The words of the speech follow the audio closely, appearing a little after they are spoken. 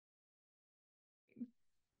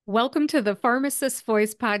Welcome to the Pharmacist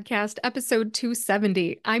Voice Podcast, episode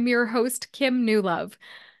 270. I'm your host, Kim Newlove.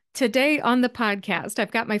 Today on the podcast, I've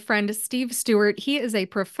got my friend Steve Stewart. He is a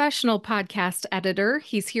professional podcast editor.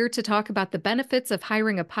 He's here to talk about the benefits of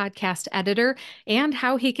hiring a podcast editor and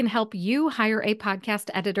how he can help you hire a podcast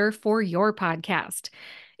editor for your podcast.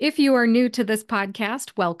 If you are new to this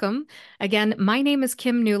podcast, welcome. Again, my name is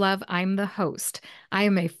Kim Newlove. I'm the host. I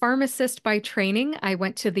am a pharmacist by training. I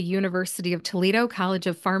went to the University of Toledo College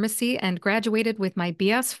of Pharmacy and graduated with my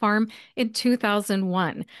BS Pharm in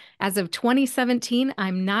 2001. As of 2017,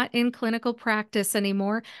 I'm not in clinical practice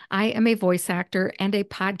anymore. I am a voice actor and a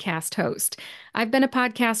podcast host. I've been a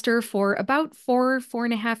podcaster for about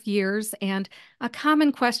 4.5 years, and a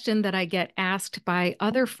common question that I get asked by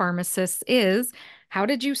other pharmacists is, how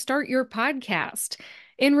did you start your podcast?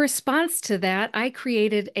 In response to that, I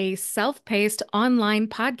created a self-paced online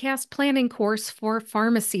podcast planning course for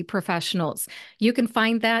pharmacy professionals. You can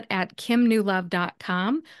find that at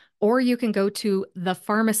kimnewlove.com, or you can go to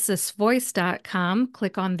thepharmacistvoice.com,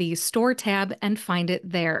 click on the store tab, and find it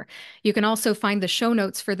there. You can also find the show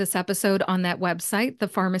notes for this episode on that website,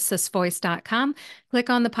 thepharmacistvoice.com. Click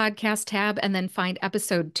on the podcast tab and then find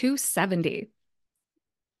episode 270.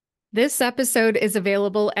 This episode is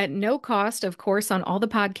available at no cost, of course, on all the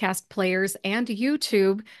podcast players and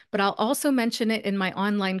YouTube, but I'll also mention it in my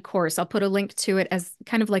online course. I'll put a link to it as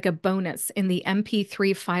kind of like a bonus in the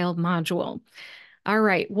MP3 file module. All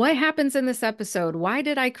right, what happens in this episode? Why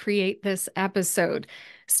did I create this episode?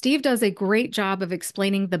 Steve does a great job of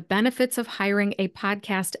explaining the benefits of hiring a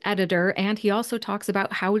podcast editor, and he also talks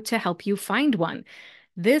about how to help you find one.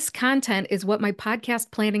 This content is what my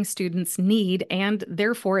podcast planning students need, and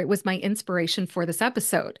therefore it was my inspiration for this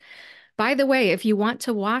episode. By the way, if you want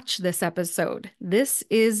to watch this episode, this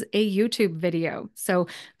is a YouTube video. So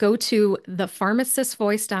go to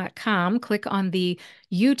thepharmacistvoice.com, click on the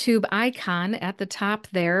YouTube icon at the top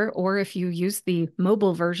there, or if you use the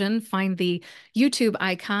mobile version, find the YouTube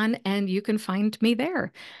icon and you can find me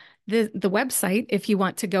there. The website, if you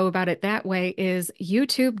want to go about it that way, is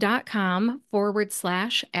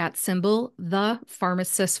youtube.com/@ the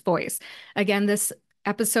pharmacist voice. Again, this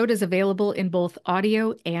episode is available in both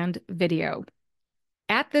audio and video.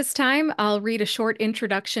 At this time, I'll read a short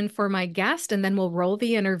introduction for my guest and then we'll roll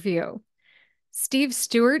the interview. Steve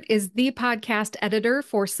Stewart is the podcast editor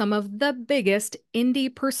for some of the biggest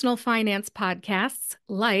indie personal finance podcasts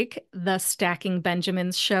like The Stacking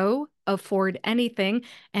Benjamins Show, Afford Anything,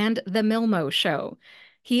 and The MilMo Show.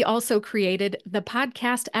 He also created the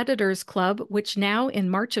Podcast Editors Club, which now in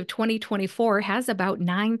March of 2024 has about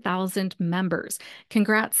 9,000 members.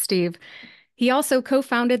 Congrats, Steve. He also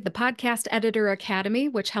co-founded the Podcast Editor Academy,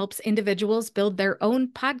 which helps individuals build their own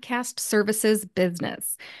podcast services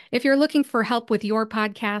business. If you're looking for help with your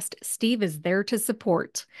podcast, Steve is there to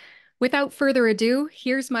support. Without further ado,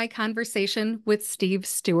 here's my conversation with Steve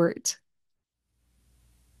Stewart.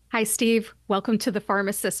 Hi, Steve. Welcome to the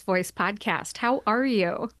Pharmacist Voice podcast. How are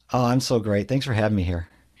you? Oh, I'm so great. Thanks for having me here.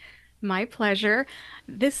 My pleasure.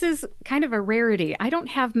 This is kind of a rarity. I don't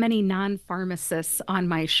have many non-pharmacists on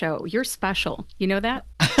my show. You're special. You know that?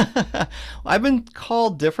 I've been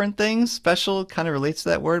called different things. Special kind of relates to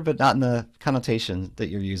that word, but not in the connotation that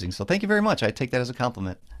you're using. So thank you very much. I take that as a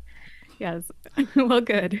compliment. Yes. Well,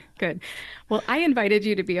 good, good. Well, I invited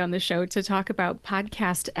you to be on the show to talk about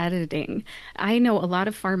podcast editing. I know a lot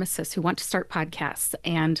of pharmacists who want to start podcasts,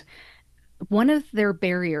 and one of their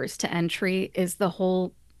barriers to entry is the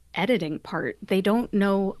whole editing part. They don't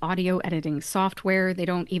know audio editing software. They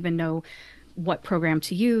don't even know what program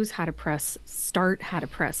to use, how to press start, how to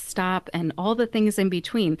press stop, and all the things in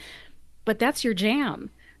between. But that's your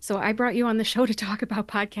jam. So I brought you on the show to talk about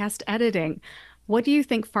podcast editing. What do you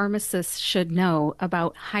think pharmacists should know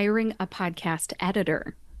about hiring a podcast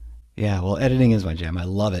editor? Yeah, well, editing is my jam. I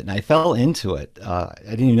love it. And I fell into it. I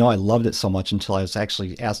didn't even know I loved it so much until I was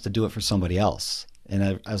actually asked to do it for somebody else. And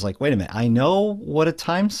I was like, wait a minute, I know what a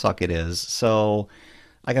time suck it is, so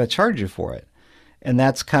I got to charge you for it. And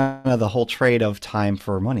that's kind of the whole trade of time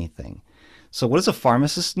for money thing. So what does a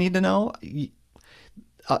pharmacist need to know?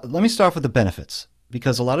 Let me start off with the benefits,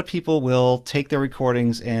 because a lot of people will take their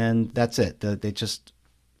recordings and that's it. They just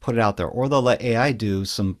put it out there, or they'll let AI do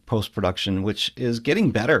some post-production, which is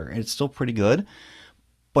getting better. It's still pretty good,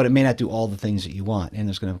 but it may not do all the things that you want, and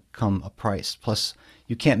there's going to come a price. Plus,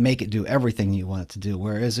 you can't make it do everything you want it to do.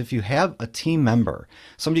 Whereas if you have a team member,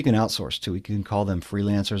 somebody you can outsource to, we can call them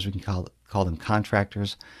freelancers, we can call them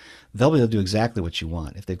contractors, they'll be able to do exactly what you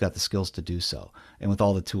want if they've got the skills to do so. And with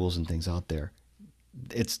all the tools and things out there,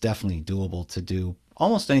 it's definitely doable to do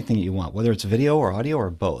almost anything that you want, whether it's video or audio or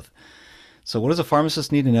both. So what does a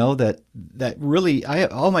pharmacist need to know? That really,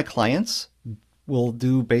 all my clients will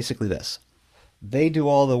do basically this. They do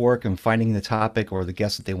all the work in finding the topic or the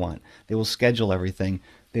guest that they want. They will schedule everything.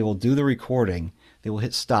 They will do the recording. They will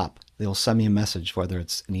hit stop. They will send me a message, whether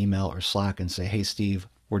it's an email or Slack, and say, "Hey, Steve,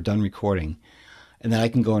 we're done recording." And then I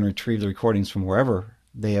can go and retrieve the recordings from wherever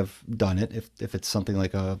they have done it. If it's something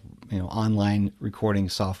like a online recording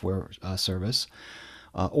software service,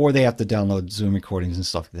 or they have to download Zoom recordings and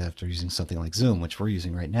stuff like that if they're using something like Zoom, which we're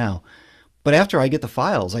using right now. But after I get the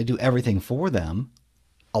files, I do everything for them.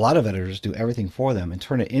 A lot of editors do everything for them and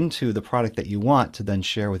turn it into the product that you want to then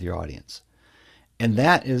share with your audience. And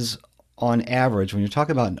that is, on average, when you're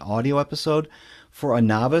talking about an audio episode, for a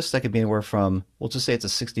novice, that could be anywhere from, we'll just say it's a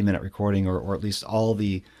 60-minute recording, or at least all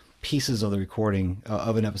the pieces of the recording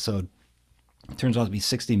of an episode. It turns out to be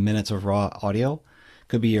 60 minutes of raw audio.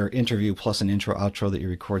 Could be your interview plus an intro, outro that you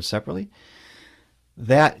record separately.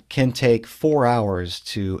 That can take 4 hours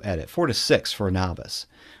to edit, 4 to 6 for a novice,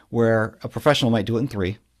 where a professional might do it in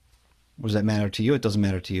 3. Does that matter to you? It doesn't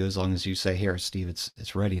matter to you as long as you say, "Here, Steve,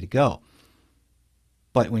 it's ready to go."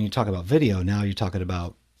 But when you talk about video, now you're talking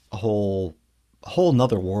about a whole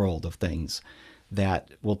nother world of things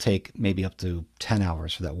that will take maybe up to 10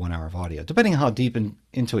 hours for that 1 hour of audio, depending on how deep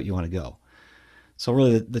into it you want to go. So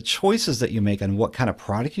really the choices that you make on what kind of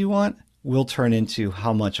product you want will turn into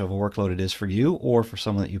how much of a workload it is for you or for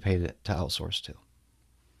someone that you pay to outsource to.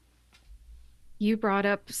 You brought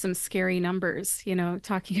up some scary numbers,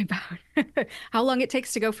 talking about how long it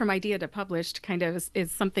takes to go from idea to published kind of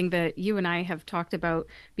is something that you and I have talked about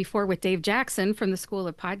before with Dave Jackson from the School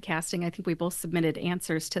of Podcasting. I think we both submitted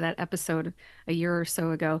answers to that episode a year or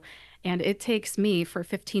so ago. And it takes me for a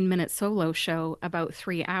 15-minute solo show about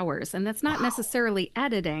 3 hours. And that's not necessarily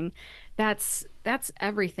editing. That's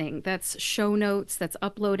everything. That's show notes. That's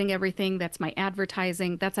uploading everything. That's my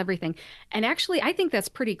advertising. That's everything. And actually, I think that's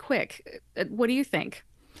pretty quick. What do you think?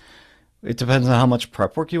 It depends on how much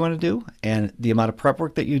prep work you want to do. And the amount of prep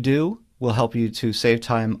work that you do will help you to save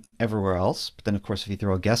time everywhere else. But then, of course, if you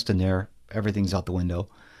throw a guest in there, everything's out the window.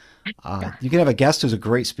 You can have a guest who's a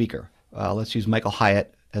great speaker. Let's use Michael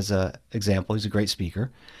Hyatt as an example. He's a great speaker.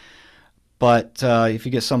 But if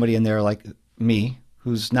you get somebody in there like me,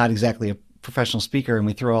 who's not exactly a professional speaker, and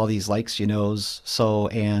we throw all these likes, so,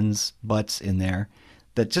 ands, buts in there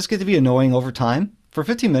that just get to be annoying over time. For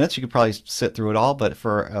 15 minutes, you could probably sit through it all, but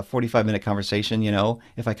for a 45-minute conversation,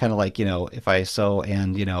 if I kind of if I so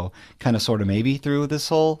and, kind of sort of maybe through this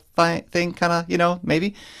whole thing, kind of,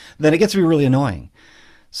 maybe, then it gets to be really annoying.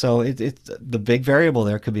 So it's the big variable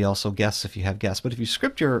there could be also guests if you have guests. But if you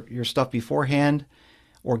script your stuff beforehand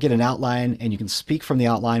or get an outline and you can speak from the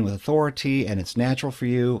outline with authority and it's natural for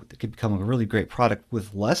you, it could become a really great product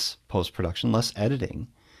with less post-production, less editing.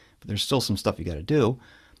 But there's still some stuff you got to do.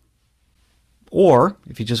 Or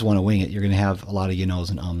if you just want to wing it, you're going to have a lot of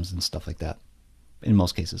you-knows and ums and stuff like that in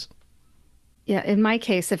most cases. Yeah, in my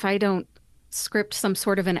case, if I don't script some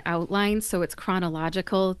sort of an outline so it's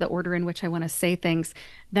chronological, the order in which I want to say things,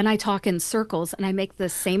 then I talk in circles and I make the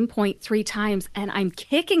same point 3 times and I'm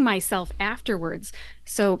kicking myself afterwards.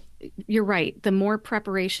 So you're right. The more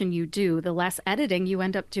preparation you do, the less editing you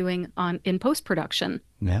end up doing in post-production.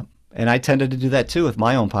 Yeah. And I tended to do that too with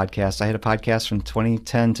my own podcast. I had a podcast from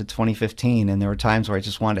 2010 to 2015, and there were times where I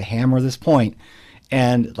just wanted to hammer this point.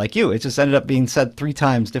 And like you, it just ended up being said 3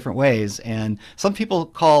 times different ways. And some people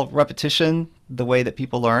call repetition the way that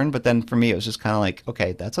people learn. But then for me, it was just kind of like,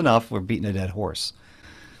 okay, that's enough. We're beating a dead horse.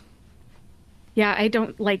 Yeah, I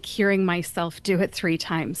don't like hearing myself do it 3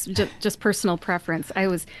 times. Just personal preference. I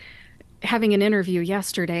was having an interview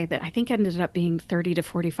yesterday that I think ended up being 30 to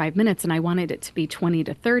 45 minutes, and I wanted it to be 20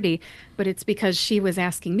 to 30, but it's because she was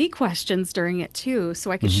asking me questions during it too,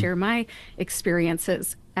 so I could share my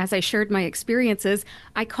experiences. As I shared my experiences,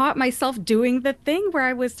 I caught myself doing the thing where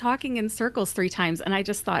I was talking in circles 3 times, and I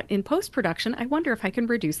just thought, in post-production, I wonder if I can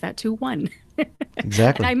reduce that to 1.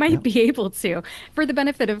 Exactly. And I might be able to, for the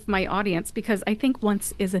benefit of my audience, because I think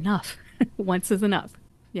once is enough. Once is enough.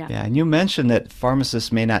 Yeah. Yeah, and you mentioned that pharmacists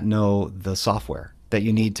may not know the software that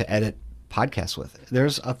you need to edit podcasts with.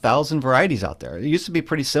 There's 1,000 varieties out there. It used to be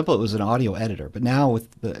pretty simple. It was an audio editor. But now with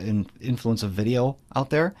the influence of video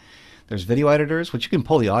out there, there's video editors, which you can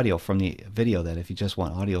pull the audio from the video then if you just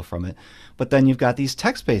want audio from it. But then you've got these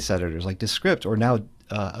text-based editors like Descript, or now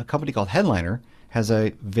a company called Headliner has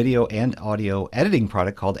a video and audio editing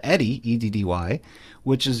product called Eddy, E-D-D-Y,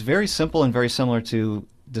 which is very simple and very similar to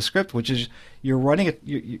Descript, which is you're running it,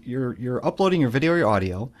 you're uploading your video or your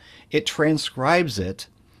audio, it transcribes it,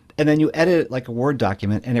 and then you edit it like a Word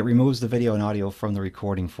document, and it removes the video and audio from the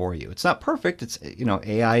recording for you. It's not perfect. It's, you know,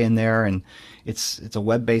 AI in there, and it's a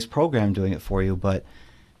web-based program doing it for you, but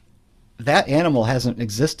that animal hasn't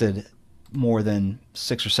existed more than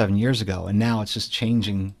 6 or 7 years ago, and now it's just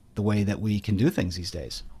changing the way that we can do things these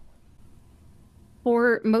days.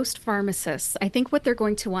 For most pharmacists, I think what they're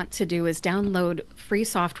going to want to do is download free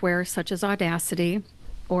software such as Audacity,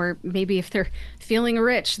 or maybe if they're feeling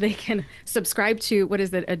rich, they can subscribe to, what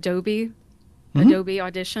is it, Adobe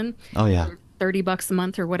Audition, Oh yeah. for $30 a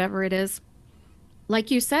month or whatever it is.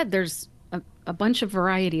 Like you said, there's a bunch of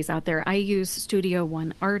varieties out there. I use Studio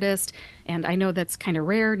One Artist, and I know that's kind of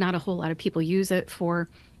rare. Not a whole lot of people use it for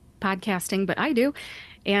podcasting, but I do,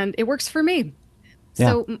 and it works for me.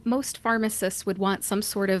 Yeah. So most pharmacists would want some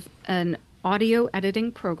sort of an audio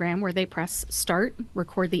editing program where they press start,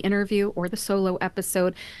 record the interview or the solo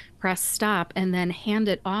episode, press stop, and then hand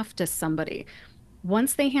it off to somebody.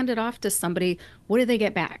 Once they hand it off to somebody, what do they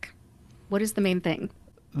get back? What is the main thing?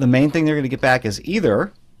 The main thing they're going to get back is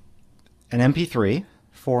either an MP3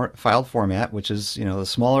 filed format, which is, you know, the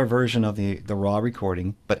smaller version of the raw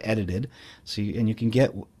recording, but edited. So and you can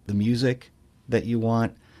get the music that you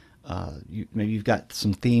want. Maybe you've got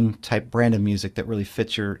some theme type brand of music that really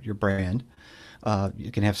fits your brand.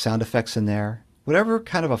 You can have sound effects in there, whatever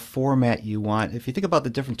kind of a format you want. If you think about the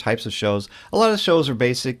different types of shows, a lot of shows are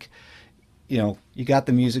basic. You know, you got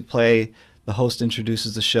the music play, the host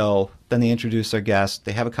introduces the show, then they introduce their guest,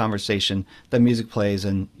 they have a conversation, the music plays,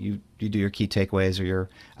 and you do your key takeaways or your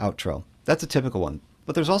outro. That's a typical one.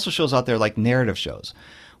 But there's also shows out there like narrative shows,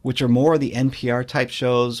 which are more the NPR type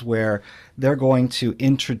shows where they're going to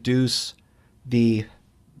introduce the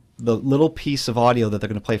little piece of audio that they're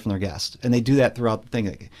going to play from their guest, and they do that throughout the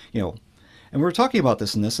thing. You know, and we were talking about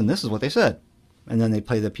this, and this is what they said, and then they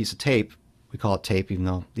play the piece of tape. We call it tape, even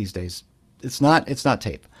though these days it's not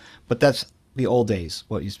tape, but that's the old days,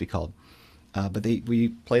 what it used to be called. But we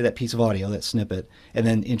play that piece of audio, that snippet, and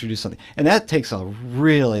then introduce something. And that takes a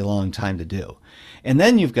really long time to do. And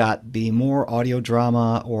then you've got the more audio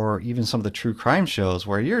drama or even some of the true crime shows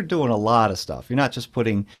where you're doing a lot of stuff. You're not just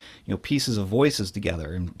putting, you know, pieces of voices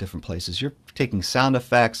together in different places. You're taking sound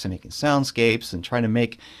effects and making soundscapes and trying to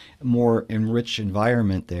make a more enriched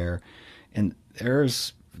environment there. And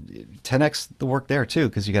there's 10x the work there too,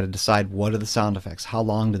 because you got to decide what are the sound effects, how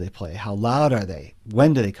long do they play, how loud are they,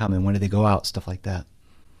 when do they come in, when do they go out, stuff like that.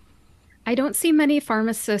 I don't see many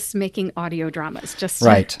pharmacists making audio dramas, just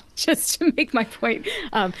Right. just to make my point.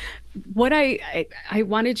 What I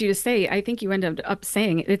wanted you to say, I think you ended up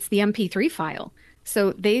saying it's the MP3 file.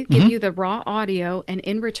 So they give you the raw audio, and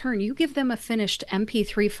in return, you give them a finished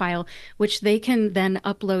MP3 file, which they can then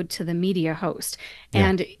upload to the media host. Yeah.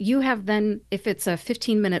 And you have then, if it's a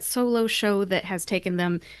 15-minute solo show that has taken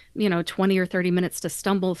them, 20 or 30 minutes to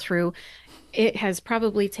stumble through, it has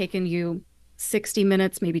probably taken you 60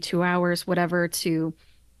 minutes, maybe 2 hours, whatever, to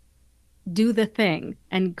do the thing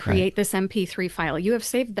and create this MP3 file. You have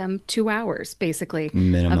saved them 2 hours, basically,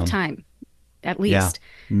 Minimum. of time, at Yeah, least.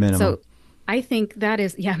 minimum. So I think that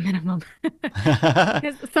is, yeah, minimum.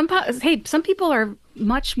 Because some people are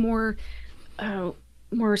much more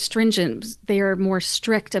stringent. They are more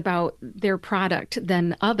strict about their product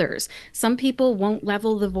than others. Some people won't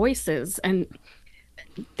level the voices, and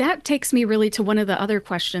that takes me really to one of the other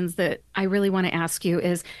questions that I really want to ask you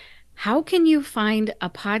is, how can you find a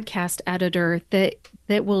podcast editor that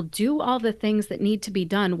will do all the things that need to be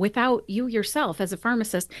done without you yourself as a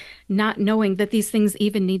pharmacist not knowing that these things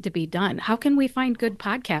even need to be done? How can we find good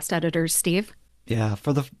podcast editors, Steve? Yeah,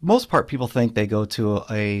 for the most part, people think they go to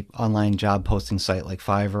a online job posting site like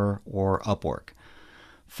Fiverr or Upwork.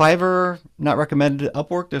 Fiverr, not recommended.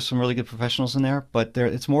 Upwork, there's some really good professionals in there, but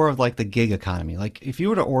it's more of like the gig economy. Like if you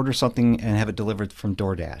were to order something and have it delivered from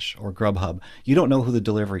DoorDash or Grubhub, you don't know who the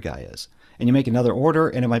delivery guy is. And you make another order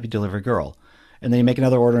and it might be delivery girl. And then you make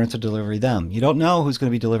another order and it's a delivery them. You don't know who's going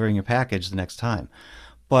to be delivering your package the next time.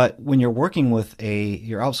 But when you're working with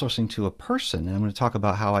you're outsourcing to a person, and I'm going to talk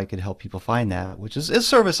about how I could help people find that, which is a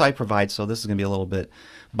service I provide, so this is going to be a little bit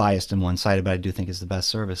biased and one-sided, but I do think it's the best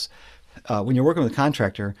service. When you're working with a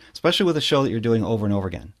contractor, especially with a show that you're doing over and over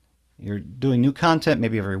again, you're doing new content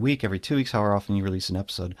maybe every week, every 2 weeks, however often you release an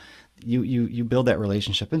episode, you build that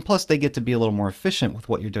relationship. And plus they get to be a little more efficient with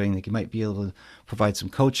what you're doing. They might be able to provide some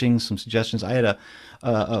coaching, some suggestions. I had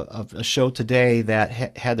a show today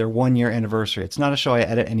that had their 1 year anniversary. It's not a show I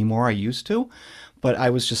edit anymore. I used to, but I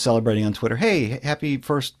was just celebrating on Twitter. Hey, happy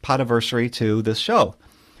first podiversary to this show.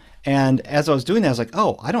 And as I was doing that, I was like,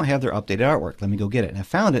 oh, I don't have their updated artwork. Let me go get it. And I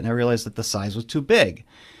found it, and I realized that the size was too big.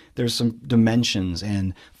 there's some dimensions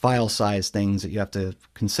and file size things that you have to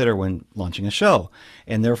consider when launching a show.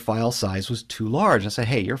 And their file size was too large. I said,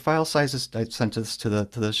 hey, your file size is, I sent this to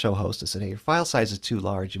the show host. I said, hey, your file size is too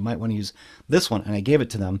large. You might want to use this one. And I gave it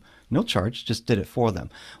to them, no charge, just did it for them.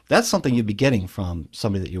 That's something you'd be getting from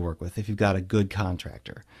somebody that you work with if you've got a good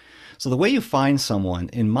contractor. So the way you find someone,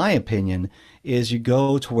 in my opinion, is you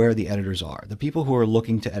go to where the editors are, the people who are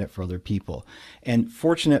looking to edit for other people. And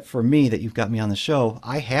fortunate for me that you've got me on the show,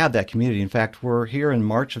 I have that community. In fact, we're here in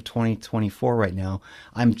March of 2024 right now.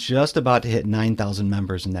 I'm just about to hit 9,000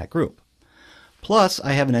 members in that group. Plus,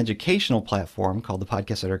 I have an educational platform called the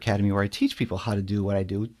Podcast Editor Academy where I teach people how to do what I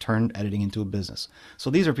do, turn editing into a business. So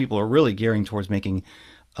these are people who are really gearing towards making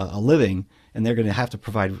a living, and they're going to have to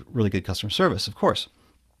provide really good customer service, of course.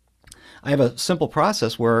 I have a simple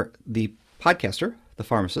process where the podcaster, the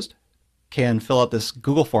pharmacist, can fill out this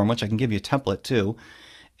Google form, which I can give you a template to,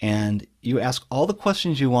 and you ask all the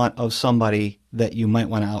questions you want of somebody that you might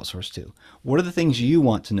want to outsource to. What are the things you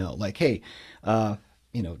want to know? Like, hey,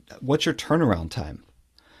 what's your turnaround time?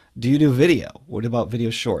 Do you do video? What about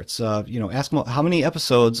video shorts? Ask them how many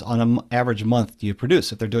episodes on an average month do you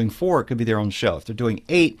produce? If they're doing 4, it could be their own show. If they're doing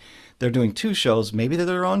 8, they're doing 2 shows. Maybe they're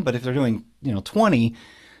their own, but if they're doing 20,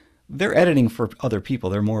 they're editing for other people.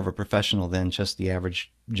 They're more of a professional than just the average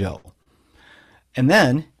Joe. And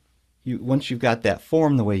then, once you've got that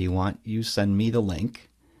form the way you want, you send me the link,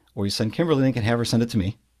 or you send Kimberly the link and have her send it to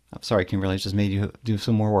me. I'm sorry, Kimberly, I just made you do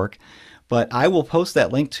some more work. But I will post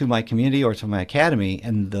that link to my community or to my academy,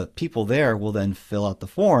 and the people there will then fill out the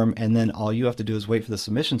form, and then all you have to do is wait for the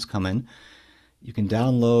submissions come in. You can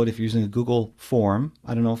download, if you're using a Google form.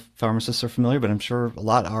 I don't know if pharmacists are familiar, but I'm sure a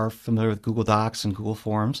lot are familiar with Google Docs and Google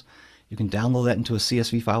Forms. You can download that into a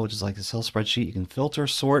CSV file, which is like a Excel spreadsheet. You can filter,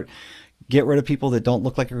 sort, get rid of people that don't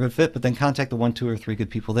look like a good fit, but then contact the 1, 2, or 3 good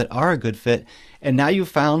people that are a good fit. And now you've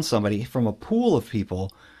found somebody from a pool of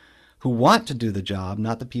people who want to do the job,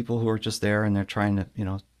 not the people who are just there and they're trying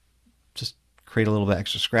to, just create a little bit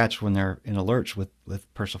extra scratch when they're in a lurch with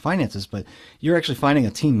personal finances. But you're actually finding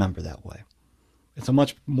a team member that way. It's a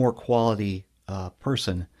much more quality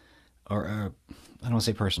person, or I don't want to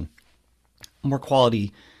say person, more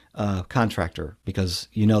quality contractor, because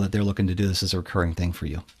you know that they're looking to do this as a recurring thing for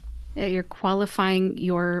you. Yeah, you're qualifying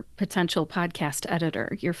your potential podcast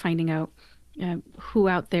editor. You're finding out who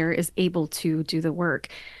out there is able to do the work.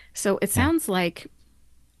 So it sounds like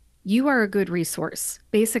you are a good resource.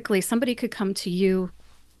 Basically, somebody could come to you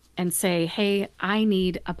and say, hey, I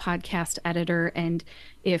need a podcast editor. And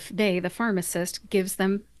if they, the pharmacist, gives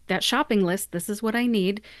them that shopping list, this is what I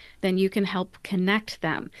need, then you can help connect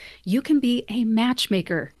them. You can be a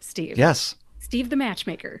matchmaker, Steve. Yes. Steve the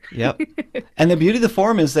matchmaker. Yep. And the beauty of the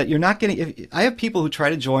forum is that you're not getting, I have people who try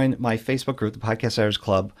to join my Facebook group, the Podcast Editors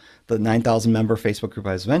Club, the 9,000 member Facebook group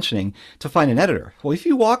I was mentioning, to find an editor. Well, if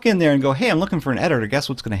you walk in there and go, hey, I'm looking for an editor, guess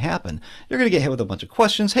what's going to happen? You're going to get hit with a bunch of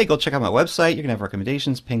questions. Hey, go check out my website. You're going to have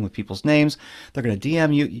recommendations, ping with people's names. They're going to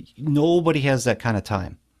DM you. Nobody has that kind of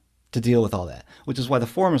time to deal with all that, which is why the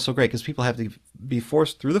forum is so great, because people have to be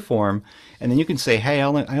forced through the forum, and then you can say, hey, I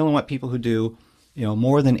only want people who do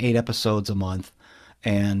more than 8 episodes a month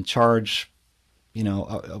and charge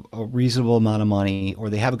a reasonable amount of money, or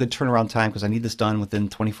they have a good turnaround time because I need this done within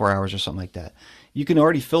 24 hours or something like that. You can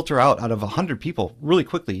already filter out of 100 people really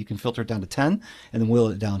quickly. You can filter it down to 10 and then whittle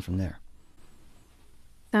it down from there.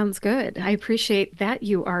 Sounds good. I appreciate that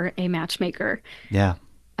you are a matchmaker. Yeah.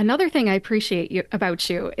 Another thing I appreciate about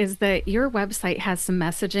you is that your website has some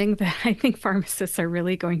messaging that I think pharmacists are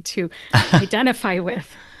really going to identify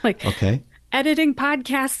with. Like, okay. Editing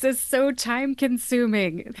podcasts is so time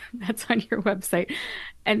consuming. That's on your website.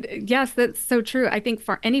 And yes, that's so true. I think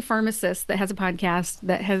for any pharmacist that has a podcast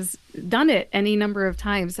that has done it any number of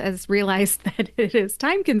times has realized that it is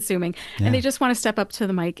time consuming, and they just want to step up to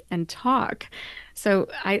the mic and talk. So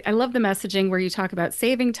I love the messaging where you talk about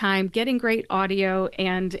saving time, getting great audio,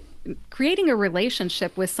 and creating a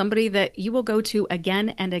relationship with somebody that you will go to again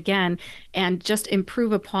and again and just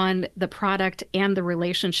improve upon the product and the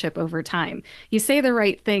relationship over time. You say the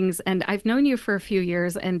right things, and I've known you for a few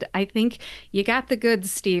years, and I think you got the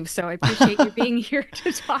goods, Steve. So I appreciate you being here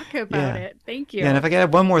to talk about it. Thank you. Yeah, and if I could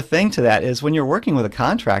add one more thing to that is when you're working with a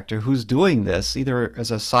contractor who's doing this either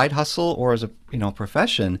as a side hustle or as a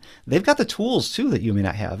profession, they've got the tools too that you may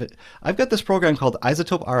not have. I've got this program called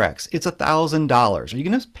Isotope RX. It's $1,000. Are you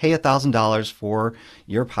going to pay $1,000 for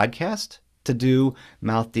your podcast to do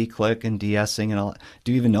mouth declick and de-essing and all?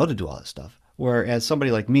 Do you even know to do all that stuff? Whereas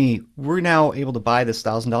somebody like me, we're now able to buy this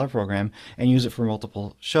 $1,000 program and use it for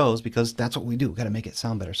multiple shows because that's what we do. We've got to make it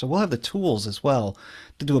sound better. So we'll have the tools as well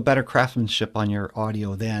to do a better craftsmanship on your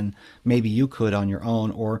audio than maybe you could on your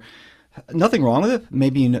own. Or nothing wrong with it.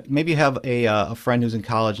 Maybe you have a friend who's in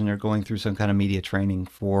college and they're going through some kind of media training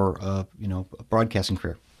for a broadcasting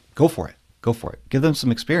career. Go for it. Go for it. Give them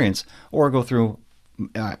some experience, or go through,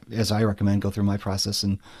 as I recommend, go through my process,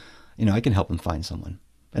 and I can help them find someone.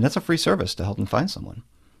 And that's a free service to help them find someone.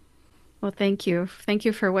 Well, thank you. Thank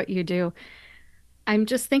you for what you do. I'm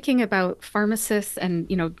just thinking about pharmacists and,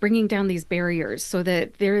 bringing down these barriers so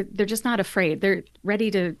that they're just not afraid. They're ready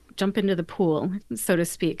to jump into the pool, so to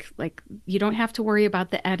speak. Like, you don't have to worry about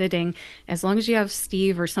the editing as long as you have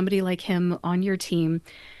Steve or somebody like him on your team.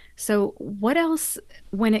 So, what else,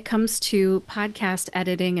 when it comes to podcast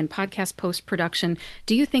editing and podcast post production,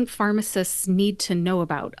 do you think pharmacists need to know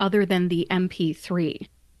about other than the MP3?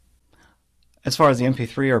 As far as the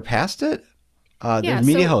MP3 or past it, Yeah, there's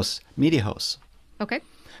media hosts, okay.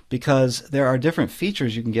 because there are different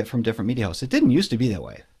features you can get from different media hosts. It didn't used to be that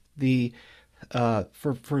way. The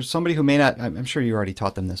for somebody who may not, I'm sure you already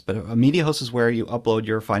taught them this, but a media host is where you upload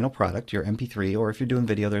your final product, your MP3, or if you're doing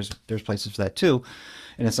video, there's places for that too,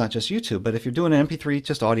 and it's not just YouTube. But if you're doing an MP3,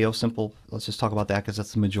 just audio, simple. Let's just talk about that because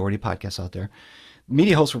that's the majority of podcasts out there.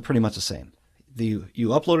 Media hosts were pretty much the same. You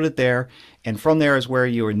uploaded it there, and from there is where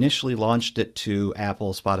you initially launched it to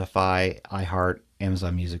Apple, Spotify, iHeart,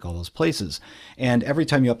 Amazon Music, all those places. And every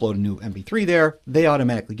time you upload a new MP3 there, they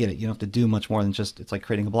automatically get it. You don't have to do much more than it's like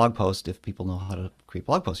creating a blog post. If people know how to create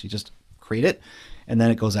blog posts, you just create it, and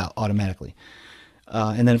then it goes out automatically.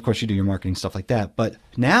 And then, of course, you do your marketing stuff like that. But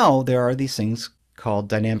now there are these things called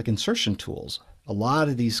dynamic insertion tools. A lot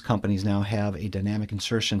of these companies now have a dynamic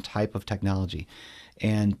insertion type of technology.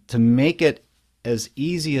 And to make it as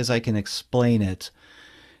easy as I can explain it,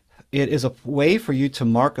 it is a way for you to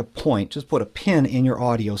mark a point. Just put a pin in your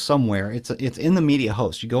audio somewhere. It's in the media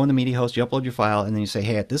host. You go in the media host, you upload your file, and then you say,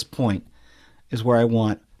 hey, at this point is where I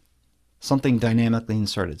want something dynamically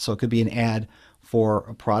inserted. So it could be an ad for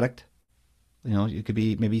a product. It could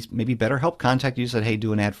be maybe BetterHelp contact you, said, hey,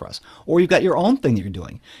 do an ad for us. Or you've got your own thing that you're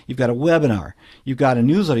doing. You've got a webinar. You've got a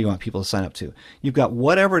newsletter you want people to sign up to. You've got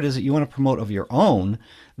whatever it is that you want to promote of your own,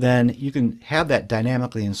 then you can have that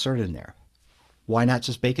dynamically inserted in there. Why not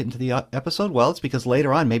just bake it into the episode? Well, it's because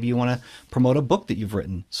later on, maybe you want to promote a book that you've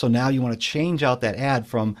written. So now you want to change out that ad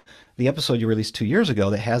from the episode you released 2 years ago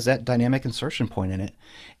that has that dynamic insertion point in it,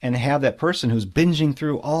 and have that person who's binging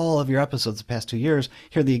through all of your episodes the past 2 years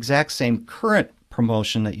hear the exact same current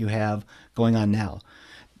promotion that you have going on now.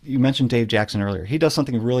 You mentioned Dave Jackson earlier. He does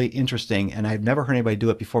something really interesting, and I've never heard anybody do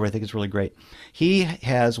it before, but I think it's really great. He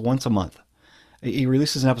has once a month. He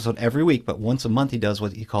releases an episode every week, but once a month he does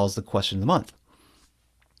what he calls the question of the month.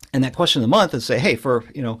 And that question of the month is say, hey, for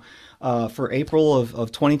April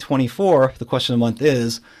of 2024, the question of the month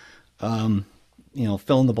is,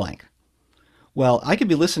 fill in the blank. Well, I could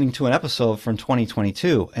be listening to an episode from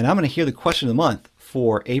 2022, and I'm going to hear the question of the month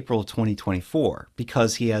for April of 2024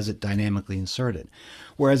 because he has it dynamically inserted.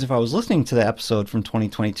 Whereas if I was listening to the episode from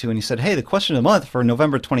 2022 and he said, hey, the question of the month for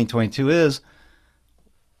November 2022 is,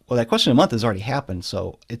 well, that question of the month has already happened,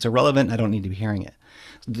 so it's irrelevant and I don't need to be hearing it.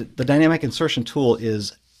 The dynamic insertion tool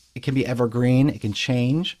it can be evergreen. It can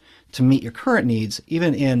change to meet your current needs,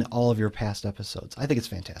 even in all of your past episodes. I think it's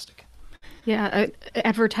fantastic. Yeah,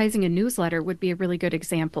 advertising a newsletter would be a really good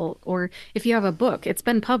example. Or if you have a book, it's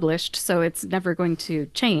been published, so it's never going to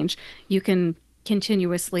change. You can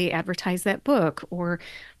continuously advertise that book. Or,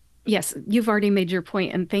 yes, you've already made your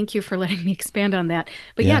point, and thank you for letting me expand on that.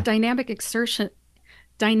 But yeah, dynamic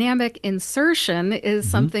insertion is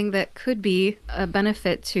something that could be a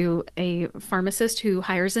benefit to a pharmacist who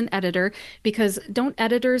hires an editor, because don't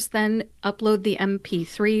editors then upload the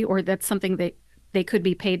MP3, or that's something that they could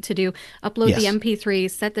be paid to do, upload the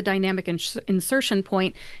MP3, set the dynamic insertion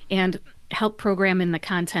point, and help program in the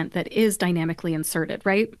content that is dynamically inserted,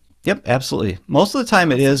 right? Yep, absolutely. Most of the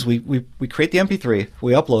time it is, we create the MP3,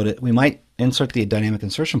 we upload it, we might insert the dynamic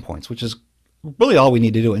insertion points, which is really all we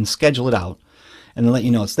need to do, and schedule it out and then let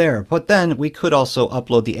you know it's there. But then we could also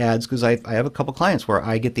upload the ads, because I have a couple clients where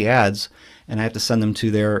I get the ads and I have to send them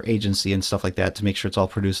to their agency and stuff like that to make sure it's all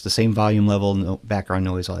produced the same volume level, no background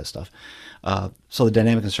noise, all that stuff. So the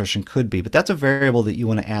dynamic insertion could be, but that's a variable that you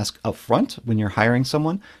want to ask up front when you're hiring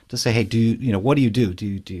someone to say, hey, what do you do? Do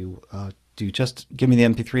you just give me the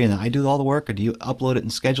MP3 and then I do all the work, or do you upload it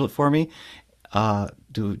and schedule it for me?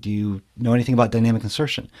 Do you know anything about dynamic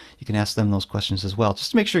insertion? You can ask them those questions as well,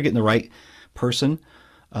 just to make sure you're getting the right person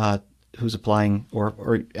who's applying,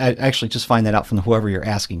 or actually just find that out from whoever you're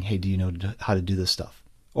asking. Hey, do you know how to do this stuff?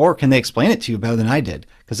 Or can they explain it to you better than I did?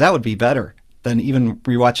 Because that would be better than even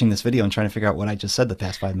rewatching this video and trying to figure out what I just said the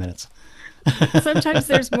past 5 minutes. Sometimes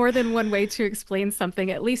there's more than one way to explain something.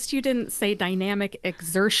 At least you didn't say dynamic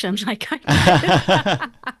exertion like I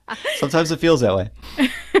Sometimes it feels that way.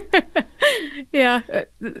 did. Yeah,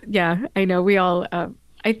 yeah, I know. We all,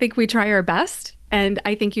 I think we try our best, and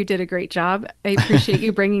I think you did a great job. I appreciate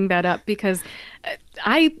you bringing that up because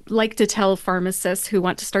I like to tell pharmacists who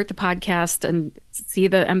want to start the podcast and see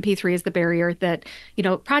the MP3 as the barrier that,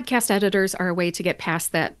 podcast editors are a way to get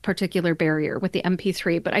past that particular barrier with the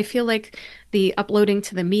MP3. But I feel like the uploading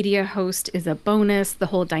to the media host is a bonus. The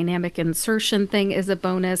whole dynamic insertion thing is a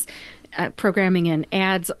bonus. Programming in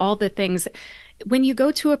ads, all the things. When you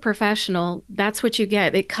go to a professional, that's what you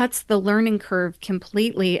get. It cuts the learning curve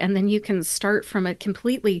completely, and then you can start from a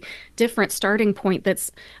completely different starting point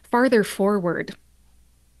that's farther forward.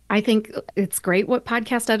 I think it's great what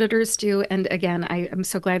podcast editors do. And again, I am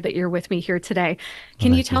so glad that you're with me here today. Well,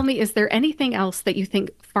 Can you thank tell you. me, is there anything else that you think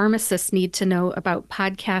pharmacists need to know about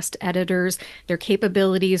podcast editors, their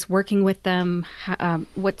capabilities, working with them,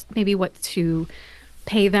 what to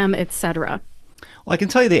pay them, etc.? Well, I can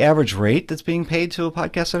tell you the average rate that's being paid to a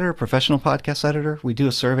podcast editor, a professional podcast editor. We do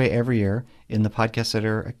a survey every year in the podcast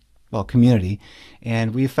editor community,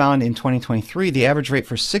 and we found in 2023 the average rate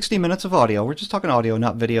for 60 minutes of audio. We're just talking audio,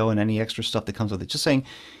 not video and any extra stuff that comes with it. Just saying,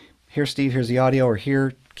 here, Steve, here's the audio, or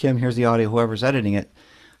here, Kim, here's the audio. Whoever's editing it,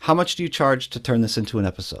 how much do you charge to turn this into an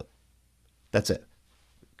episode? That's it.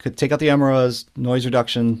 Could take out the MRAs, noise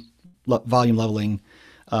reduction, volume leveling,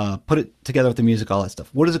 put it together with the music, all that stuff.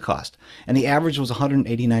 What does it cost? And the average was $189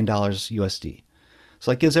 USD. So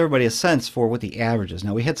that gives everybody a sense for what the average is.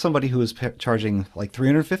 Now, we had somebody who was charging like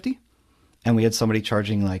 350, and we had somebody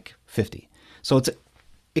charging like 50. So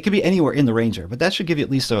it could be anywhere in the range there, but that should give you at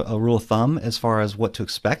least a rule of thumb as far as what to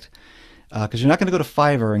expect, because you're not going to go to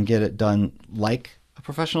Fiverr and get it done like a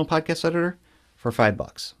professional podcast editor for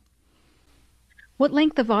 $5. What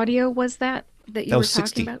length of audio was that you That were was talking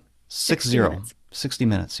 60, about? 60 60, minutes. 60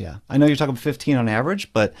 minutes. Yeah, I know you're talking 15 on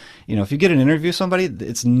average, but if you get an interview with somebody,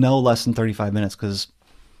 it's no less than 35 minutes because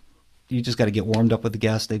you just got to get warmed up with the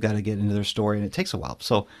guest. They've got to get into their story, and it takes a while.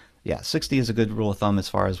 So yeah, 60 is a good rule of thumb as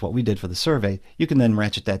far as what we did for the survey. You can then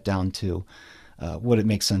ratchet that down to what it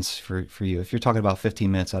makes sense for you. If you're talking about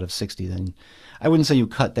 15 minutes out of 60, then I wouldn't say you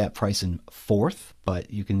cut that price in fourth,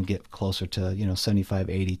 but you can get closer to 75,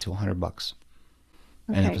 80 to $100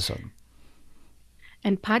 an Okay. episode.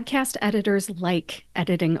 And podcast editors like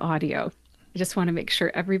editing audio. I just want to make sure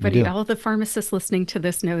We everybody, do. all the pharmacists listening to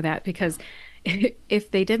this know that because if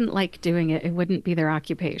they didn't like doing it, it wouldn't be their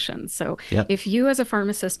occupation. So Yep. if you as a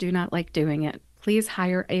pharmacist do not like doing it, please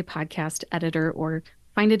hire a podcast editor or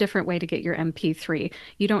find a different way to get your MP3.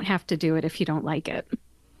 You don't have to do it if you don't like it.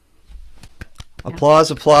 Yeah,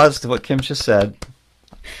 Applause to what Kim just said.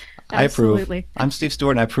 I approve. absolutely. I'm Steve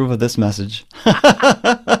Stewart, and I approve of this message.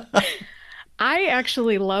 I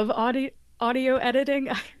actually love audio editing.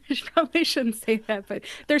 I probably shouldn't say that, but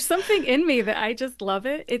there's something in me that I just love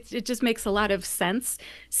it. It just makes a lot of sense.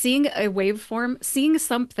 Seeing a waveform, seeing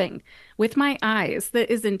something with my eyes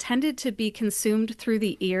that is intended to be consumed through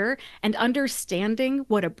the ear and understanding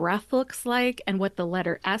what a breath looks like and what the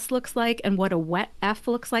letter S looks like and what a wet F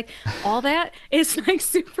looks like. All that is like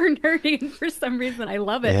super nerdy. And for some reason, I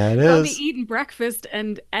love it. Yeah, it So I'll be is. eating breakfast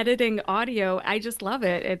and editing audio. I just love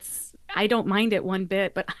it. I don't mind it one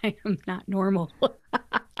bit, but I am not normal.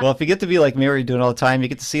 Well, if you get to be like Mary doing it all the time, you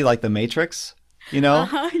get to see like the Matrix, Uh-huh.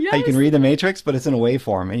 how you can Yes. read the Matrix, but it's in a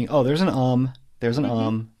waveform. And there's an there's an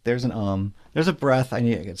Hmm. there's an there's a breath. I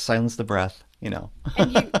need to silence the breath.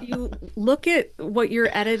 And you look at what you're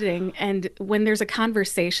editing, and when there's a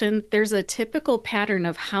conversation, there's a typical pattern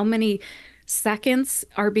of how many seconds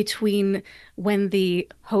are between when the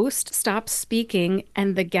host stops speaking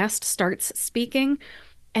and the guest starts speaking,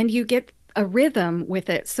 and you get a rhythm with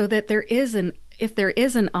it so that if there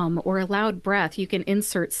is an or a loud breath, you can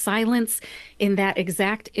insert silence in that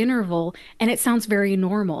exact interval and it sounds very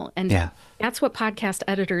normal. And Yeah. that's what podcast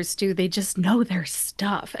editors do. They just know their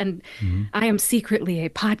stuff. And Hmm. I am secretly a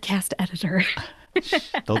podcast editor.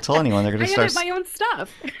 Don't tell anyone. They're going I to edit start. my own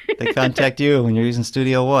stuff. They contact you when you're using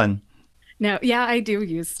Studio One. No, yeah, I do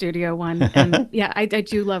use Studio One, and yeah, I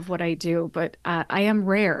do love what I do, but I am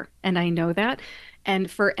rare, and I know that.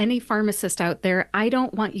 And for any pharmacist out there, I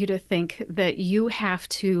don't want you to think that you have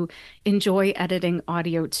to enjoy editing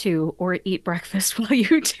audio too, or eat breakfast while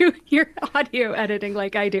you do your audio editing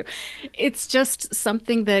like I do. It's just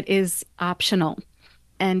something that is optional,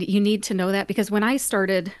 and you need to know that because when I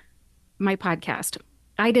started my podcast,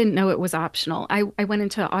 I didn't know it was optional. I went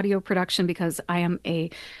into audio production because I am a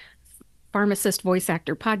pharmacist, voice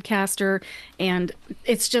actor, podcaster, and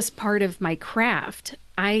it's just part of my craft.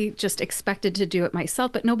 I just expected to do it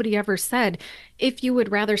myself, but nobody ever said, if you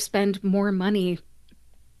would rather spend more money,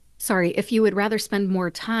 sorry, if you would rather spend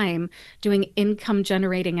more time doing income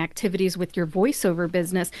generating activities with your voiceover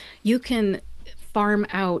business, you can farm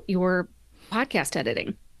out your podcast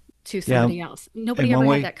editing to Yeah. somebody else. And Nobody one ever had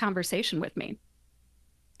way, that conversation with me.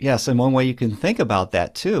 yes, and one way you can think about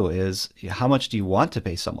that too is how much do you want to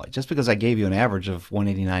pay someone? Just because I gave you an average of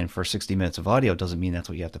 189 for 60 minutes of audio doesn't mean that's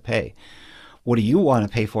what you have to pay. What do you want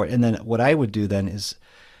to pay for it? And then what I would do then is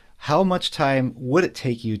how much time would it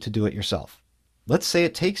take you to do it yourself? Let's say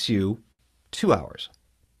it takes you 2 hours.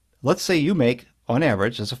 Let's say you make, on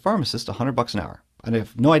average, as a pharmacist, $100 an hour. I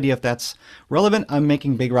have no idea if that's relevant. I'm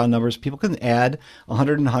making big round numbers. People can add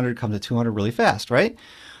 100 and 100 come to 200 really fast, right?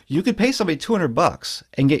 You could pay somebody $200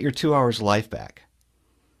 and get your 2 hours life back.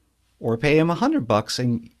 Or pay him $100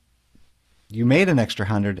 and you made an extra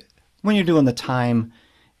 100 when you're doing the time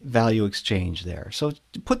value exchange there. So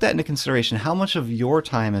put that into consideration. How much of your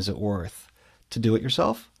time is it worth to do it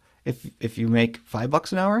yourself? If you make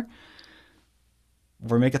 $5 an hour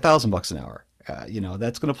or make $1,000 an hour,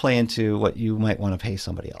 that's going to play into what you might want to pay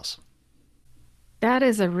somebody else. That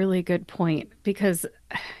is a really good point because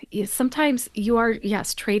sometimes you are,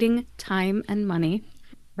 yes, trading time and money,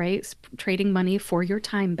 right? Trading money for your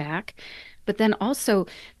time back. But then also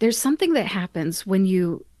there's something that happens when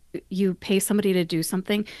you pay somebody to do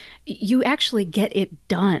something, you actually get it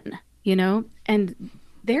done, And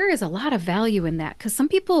there is a lot of value in that because some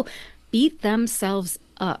people beat themselves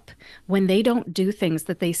up when they don't do things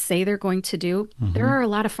that they say they're going to do. There are a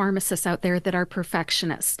lot of pharmacists out there that are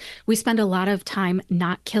perfectionists. We spend a lot of time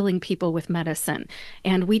not killing people with medicine,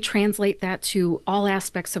 and we translate that to all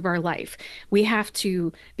aspects of our life. We have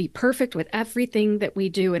to be perfect with everything that we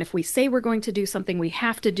do, and if we say we're going to do something, we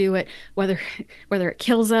have to do it, whether it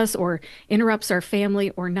kills us or interrupts our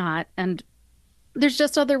family or not. And there's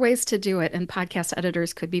just other ways to do it, and podcast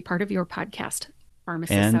editors could be part of your podcast.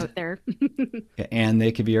 Pharmacists And out there. and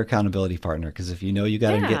they could be your accountability partner because if you know you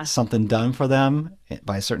got to Yeah. get something done for them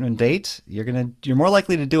by a certain date, you're more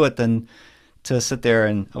likely to do it than to sit there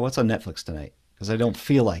and what's on Netflix tonight because I don't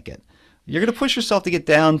feel like it. You're going to push yourself to get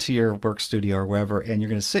down to your work studio or wherever, and you're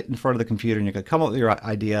going to sit in front of the computer and you're going to come up with your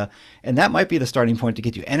idea, and that might be the starting point to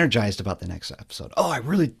get you energized about the next episode.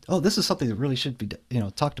 This is something that really should be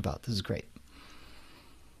talked about. This is great.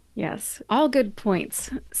 Yes, all good points.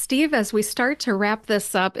 Steve, as we start to wrap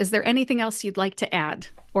this up, is there anything else you'd like to add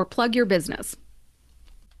or plug your business?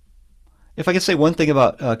 If I could say one thing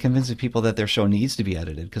about convincing people that their show needs to be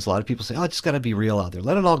edited, because a lot of people say, "Oh, it's just got to be real out there.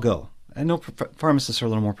 Let it all go." I know pharmacists are a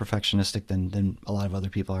little more perfectionistic than a lot of other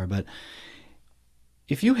people are, but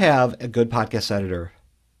if you have a good podcast editor,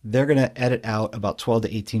 they're going to edit out about 12 to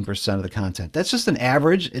 18% of the content. That's just an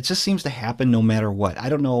average. It just seems to happen no matter what. I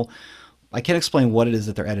don't know. I can't explain what it is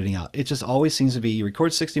that they're editing out. It just always seems to be you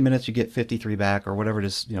record 60 minutes, you get 53 back or whatever it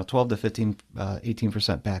is, 12 to 15,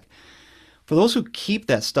 18% back. For those who keep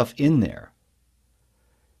that stuff in there,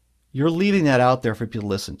 you're leaving that out there for people to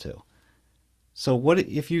listen to. So what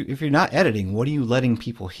if you're not editing, what are you letting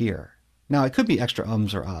people hear? Now, it could be extra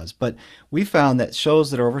ums or ahs, but we found that shows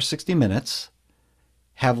that are over 60 minutes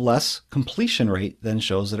have less completion rate than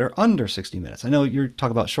shows that are under 60 minutes. I know you're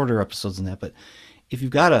talking about shorter episodes than that, but if you've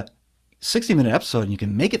got a 60-minute episode and you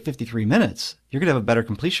can make it 53 minutes, you're going to have a better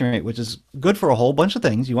completion rate, which is good for a whole bunch of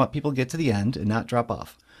things. You want people to get to the end and not drop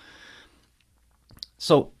off.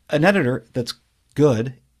 So an editor that's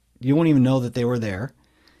good, you won't even know that they were there,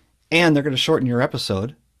 and they're going to shorten your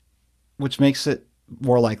episode, which makes it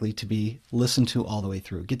more likely to be listened to all the way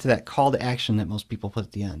through. Get to that call to action that most people put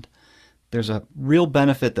at the end. There's a real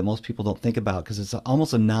benefit that most people don't think about because it's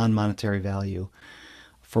almost a non-monetary value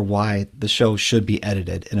for why the show should be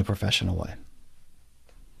edited in a professional way.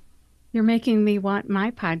 You're making me want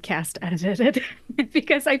my podcast edited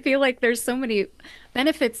because I feel like there's so many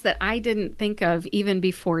benefits that I didn't think of even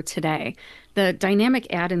before today. The dynamic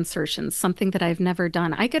ad insertions, something that I've never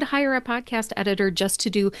done. I could hire a podcast editor just to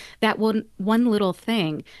do that one little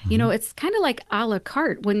thing. It's kind of like a la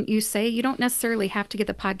carte when you say you don't necessarily have to get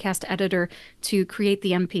the podcast editor to create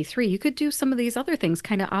the MP3. You could do some of these other things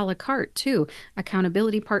kind of a la carte too.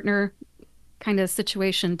 Accountability partner kind of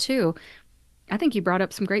situation too. I think you brought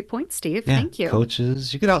up some great points, Steve. Yeah, Thank you.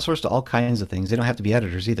 coaches. You can outsource to all kinds of things. They don't have to be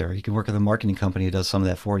editors either. You can work with a marketing company who does some of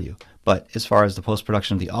that for you. But as far as the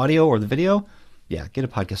post-production of the audio or the video, yeah, get a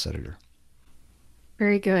podcast editor.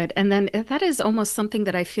 Very good. And then that is almost something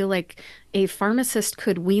that I feel like a pharmacist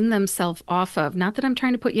could wean themselves off of. Not that I'm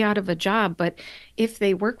trying to put you out of a job, but if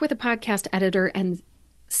they work with a podcast editor and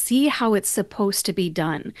see how it's supposed to be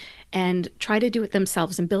done and try to do it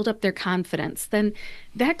themselves and build up their confidence, then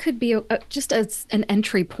that could be just as an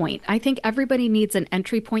entry point. I think everybody needs an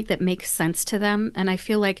entry point that makes sense to them. And I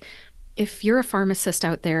feel like if you're a pharmacist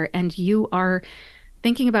out there and you are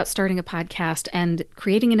thinking about starting a podcast and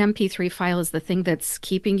creating an MP3 file is the thing that's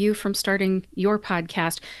keeping you from starting your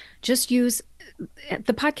podcast, just use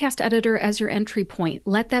the podcast editor as your entry point.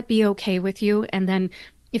 Let that be okay with you. And then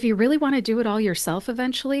if you really want to do it all yourself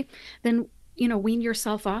eventually, then wean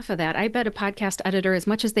yourself off of that. I bet a podcast editor, as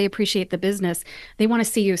much as they appreciate the business, they want to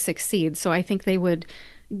see you succeed. So I think they would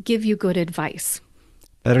give you good advice.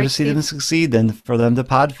 Better Right, to see Steve? them succeed than for them to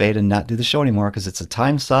pod fade and not do the show anymore because it's a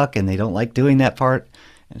time suck and they don't like doing that part.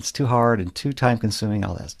 And it's too hard and too time consuming,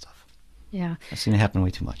 all that stuff. Yeah. I've seen it happen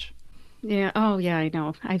way too much. Yeah. Oh, yeah, I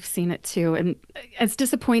know. I've seen it too. And as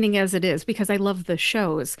disappointing as it is, because I love the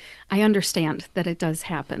shows, I understand that it does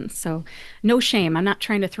happen. So no shame. I'm not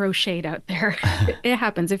trying to throw shade out there. It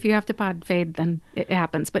happens. If you have to pod fade, then it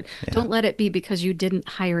happens. But Yeah. don't let it be because you didn't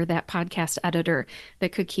hire that podcast editor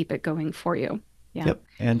that could keep it going for you. Yeah. Yep.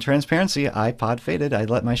 And transparency, I pod faded. I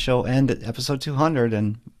let my show end at episode 200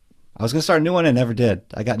 and I was going to start a new one and never did.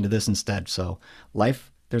 I got into this instead. So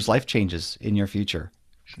there's life changes in your future.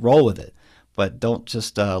 Roll with it. But don't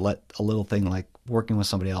just let a little thing like working with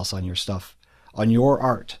somebody else on your stuff, on your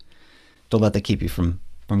art. Don't let that keep you from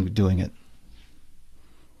doing it.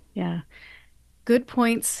 Yeah. Good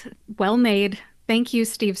points. Well made. Thank you,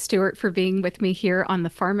 Steve Stewart, for being with me here on the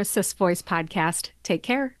Pharmacist Voice podcast. Take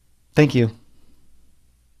care. Thank you.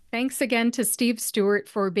 Thanks again to Steve Stewart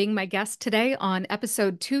for being my guest today on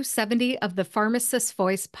episode 270 of the Pharmacist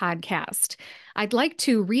Voice podcast. I'd like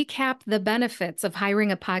to recap the benefits of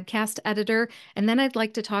hiring a podcast editor, and then I'd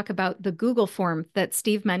like to talk about the Google form that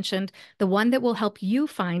Steve mentioned, the one that will help you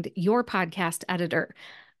find your podcast editor.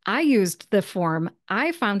 I used the form,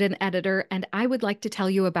 I found an editor, and I would like to tell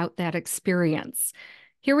you about that experience.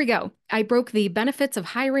 Here we go. I broke the benefits of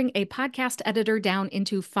hiring a podcast editor down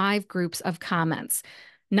into 5 groups of comments.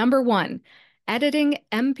 Number 1, editing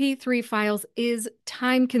MP3 files is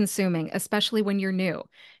time consuming, especially when you're new.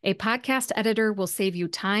 A podcast editor will save you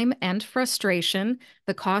time and frustration,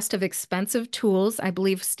 the cost of expensive tools. I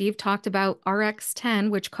believe Steve talked about RX10,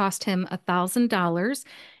 which cost him $1,000.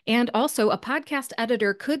 And also, a podcast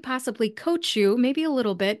editor could possibly coach you, maybe a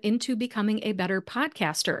little bit, into becoming a better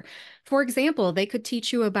podcaster. For example, they could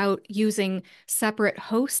teach you about using separate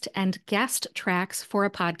host and guest tracks for a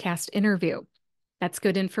podcast interview. That's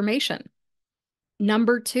good information.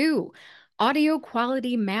 Number 2, audio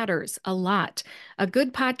quality matters a lot. A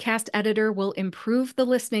good podcast editor will improve the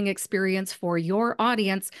listening experience for your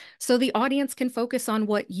audience so the audience can focus on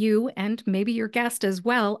what you and maybe your guest as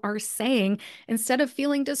well are saying instead of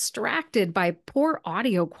feeling distracted by poor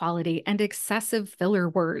audio quality and excessive filler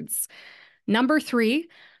words. Number 3,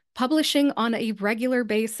 publishing on a regular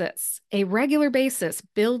basis. A regular basis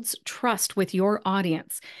builds trust with your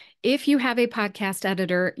audience. If you have a podcast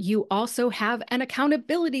editor, you also have an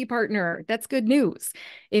accountability partner. That's good news.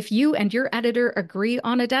 If you and your editor agree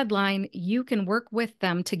on a deadline, you can work with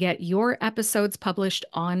them to get your episodes published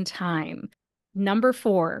on time. Number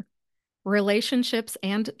 4, relationships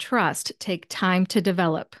and trust take time to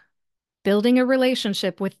develop. Building a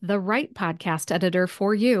relationship with the right podcast editor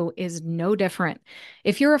for you is no different.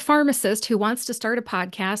 If you're a pharmacist who wants to start a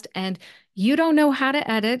podcast and you don't know how to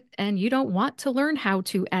edit and you don't want to learn how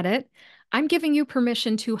to edit, I'm giving you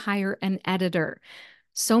permission to hire an editor.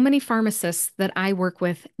 So many pharmacists that I work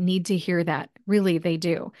with need to hear that. Really, they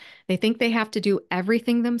do. They think they have to do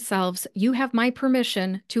everything themselves. You have my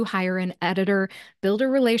permission to hire an editor, build a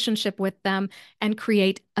relationship with them, and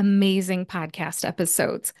create amazing podcast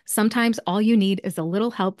episodes. Sometimes all you need is a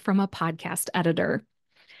little help from a podcast editor.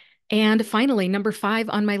 And finally, number 5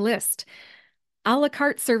 on my list. A la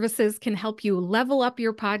carte services can help you level up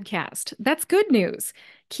your podcast. That's good news.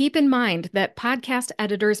 Keep in mind that podcast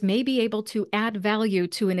editors may be able to add value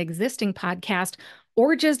to an existing podcast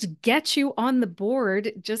or just get you on the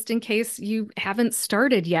board just in case you haven't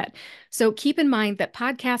started yet. So keep in mind that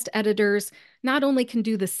podcast editors not only can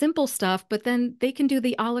do the simple stuff, but then they can do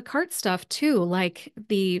the a la carte stuff too, like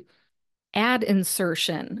the ad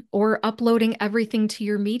insertion or uploading everything to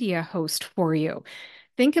your media host for you.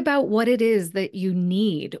 Think about what it is that you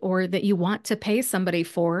need or that you want to pay somebody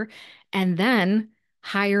for, and then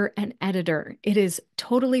hire an editor. It is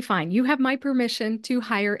totally fine. You have my permission to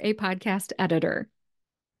hire a podcast editor.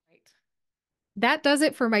 Right. That does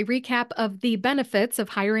it for my recap of the benefits of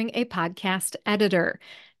hiring a podcast editor.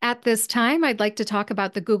 At this time, I'd like to talk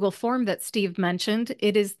about the Google form that Steve mentioned.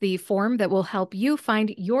 It is the form that will help you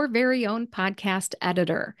find your very own podcast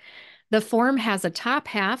editor. The form has a top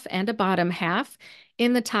half and a bottom half.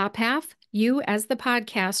 In the top half, you, as the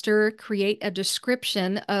podcaster, create a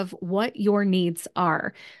description of what your needs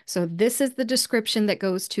are. So, this is the description that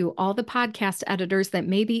goes to all the podcast editors that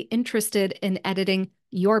may be interested in editing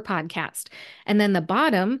your podcast. And then the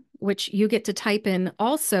bottom, which you get to type in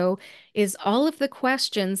also, is all of the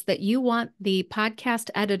questions that you want the podcast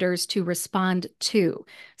editors to respond to,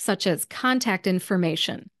 such as contact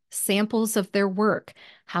information, samples of their work,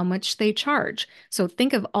 how much they charge. So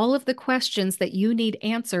think of all of the questions that you need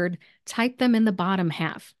answered, type them in the bottom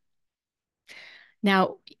half.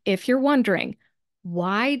 Now, if you're wondering,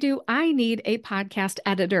 why do I need a podcast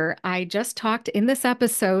editor? I just talked in this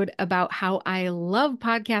episode about how I love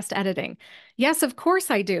podcast editing. Yes, of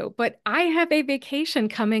course I do, but I have a vacation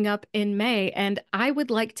coming up in May and I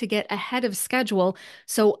would like to get ahead of schedule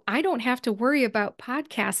so I don't have to worry about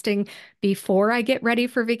podcasting before I get ready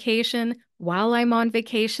for vacation, while I'm on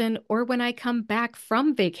vacation, or when I come back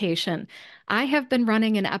from vacation. I have been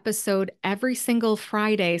running an episode every single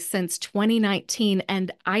Friday since 2019,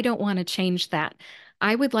 and I don't want to change that.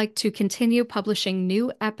 I would like to continue publishing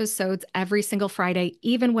new episodes every single Friday,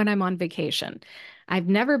 even when I'm on vacation. I've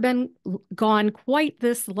never been gone quite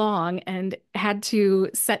this long and had to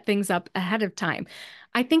set things up ahead of time.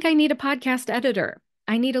 I think I need a podcast editor.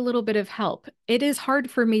 I need a little bit of help. It is hard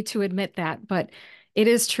for me to admit that, but it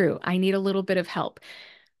is true. I need a little bit of help.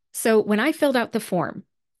 So when I filled out the form,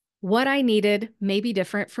 what I needed may be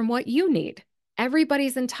different from what you need.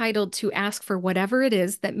 Everybody's entitled to ask for whatever it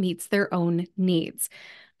is that meets their own needs.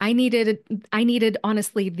 I needed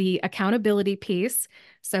honestly the accountability piece.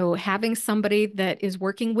 So having somebody that is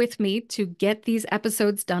working with me to get these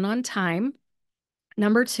episodes done on time.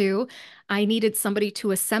 Number two, I needed somebody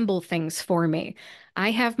to assemble things for me.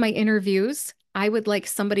 I have my interviews. I would like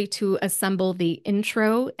somebody to assemble the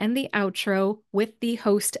intro and the outro with the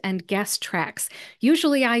host and guest tracks.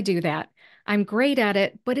 Usually I do that. I'm great at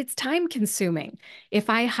it, but it's time consuming. If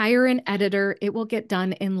I hire an editor, it will get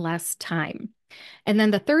done in less time. And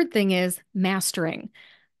then the third thing is mastering.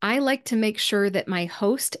 I like to make sure that my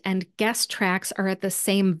host and guest tracks are at the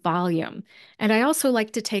same volume. And I also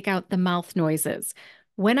like to take out the mouth noises.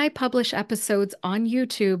 When I publish episodes on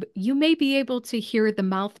YouTube, you may be able to hear the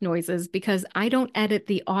mouth noises because I don't edit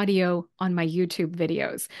the audio on my YouTube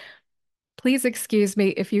videos. Please excuse me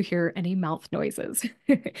if you hear any mouth noises.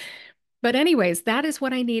 But anyways, that is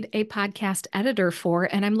what I need a podcast editor for,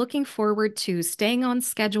 and I'm looking forward to staying on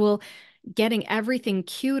schedule, getting everything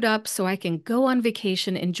queued up so I can go on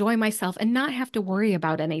vacation, enjoy myself, and not have to worry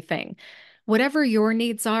about anything. Whatever your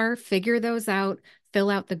needs are, figure those out,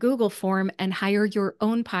 fill out the Google form, and hire your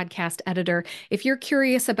own podcast editor. If you're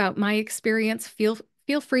curious about my experience, feel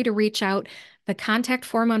free to reach out. The contact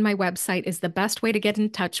form on my website is the best way to get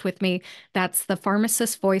in touch with me. That's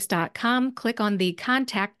thepharmacistvoice.com. Click on the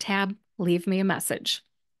contact tab, leave me a message.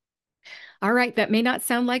 All right, that may not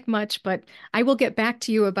sound like much, but I will get back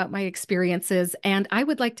to you about my experiences. And I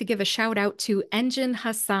would like to give a shout out to Engin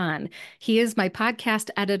Hassan. He is my podcast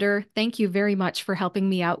editor. Thank you very much for helping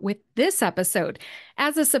me out with this episode.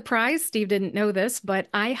 As a surprise, Steve didn't know this, but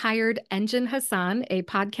I hired Engin Hassan, a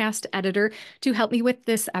podcast editor, to help me with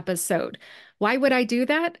this episode. Why would I do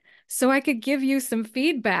that? So I could give you some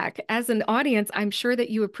feedback. As an audience, I'm sure that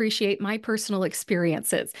you appreciate my personal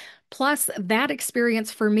experiences. Plus, that experience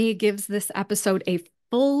for me gives this episode a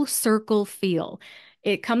full circle feel.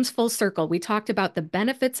 It comes full circle. We talked about the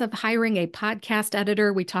benefits of hiring a podcast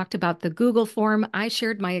editor. We talked about the Google form. I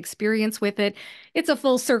shared my experience with it. It's a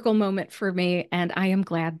full circle moment for me, and I am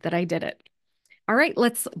glad that I did it. All right,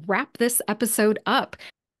 let's wrap this episode up.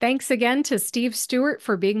 Thanks again to Steve Stewart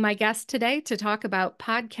for being my guest today to talk about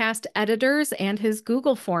podcast editors and his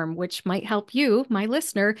Google form, which might help you, my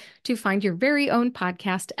listener, to find your very own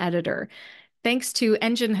podcast editor. Thanks to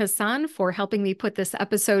Engin Hassan for helping me put this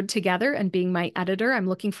episode together and being my editor. I'm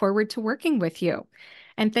looking forward to working with you.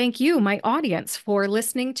 And thank you, my audience, for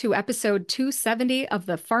listening to episode 270 of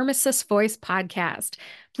the Pharmacist Voice podcast.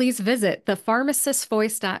 Please visit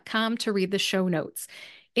thepharmacistvoice.com to read the show notes.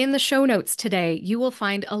 In the show notes today, you will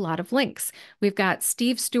find a lot of links. We've got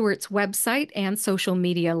Steve Stewart's website and social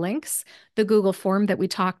media links, the Google form that we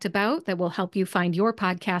talked about that will help you find your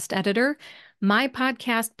podcast editor, my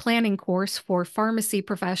podcast planning course for pharmacy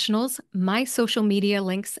professionals, my social media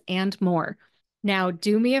links, and more. Now,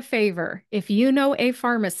 do me a favor. If you know a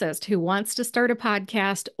pharmacist who wants to start a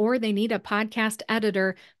podcast or they need a podcast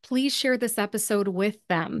editor, please share this episode with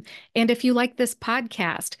them. And if you like this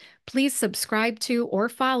podcast, please subscribe to or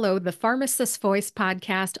follow the Pharmacist Voice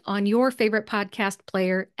podcast on your favorite podcast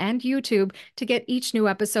player and YouTube to get each new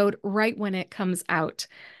episode right when it comes out.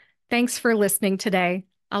 Thanks for listening today.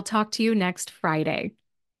 I'll talk to you next Friday.